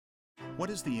What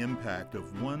is the impact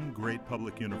of one great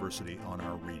public university on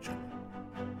our region?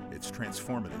 It's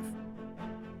transformative.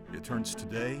 It turns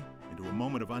today into a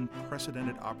moment of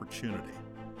unprecedented opportunity,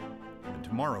 and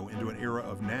tomorrow into an era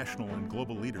of national and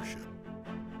global leadership.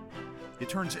 It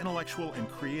turns intellectual and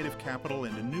creative capital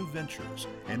into new ventures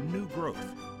and new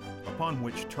growth, upon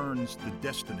which turns the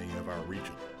destiny of our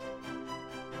region.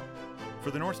 For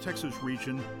the North Texas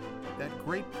region, that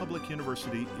great public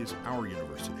university is our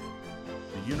university,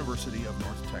 the University of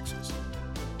North Texas,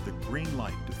 the green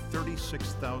light to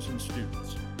 36,000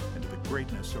 students and to the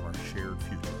greatness of our shared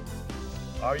future.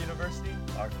 Our university,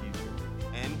 our future.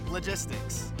 And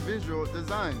logistics. Visual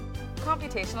design.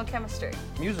 Computational chemistry.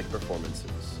 Music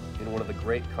performances in one of the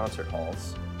great concert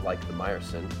halls like the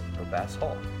Meyerson or Bass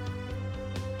Hall.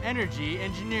 Energy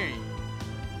engineering.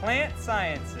 Plant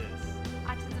sciences.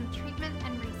 Autism treatment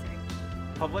and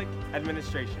research. Public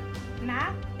administration.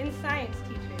 Math and science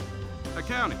teaching.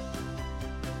 Accounting.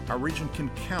 Our region can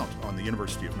count on the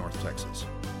University of North Texas.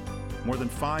 More than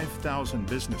 5,000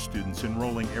 business students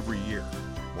enrolling every year.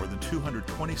 More than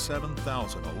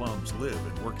 227,000 alums live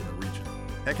and work in the region.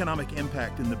 Economic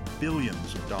impact in the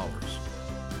billions of dollars.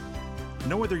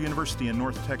 No other university in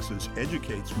North Texas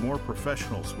educates more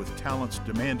professionals with talents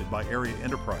demanded by area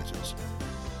enterprises,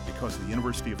 because the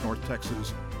University of North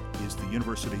Texas is the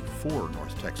university for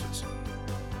North Texas.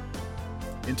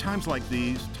 In times like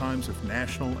these, times of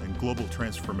national and global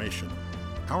transformation,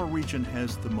 our region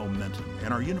has the momentum,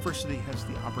 and our university has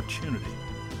the opportunity,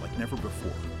 like never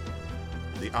before,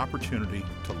 the opportunity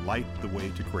to light the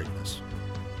way to greatness.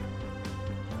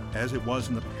 As it was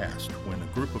in the past, when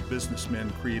a group of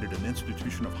businessmen created an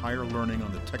institution of higher learning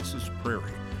on the Texas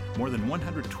prairie more than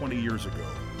 120 years ago,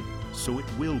 so it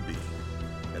will be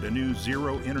at a new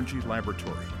zero-energy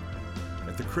laboratory,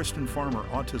 at the Kristen Farmer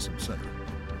Autism Center,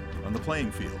 on the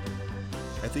playing field,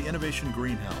 at the Innovation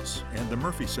Greenhouse and the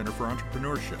Murphy Center for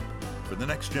Entrepreneurship for the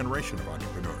next generation of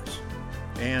entrepreneurs,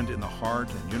 and in the heart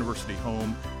and university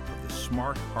home of the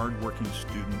smart, hardworking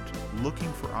student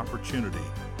looking for opportunity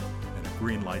and a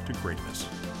green light to greatness.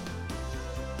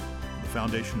 On the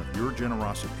foundation of your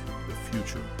generosity, the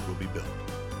future will be built.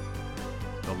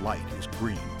 The light is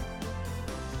green.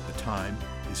 The time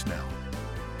is now.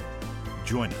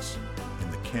 Join us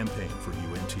in the campaign for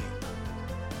UNT.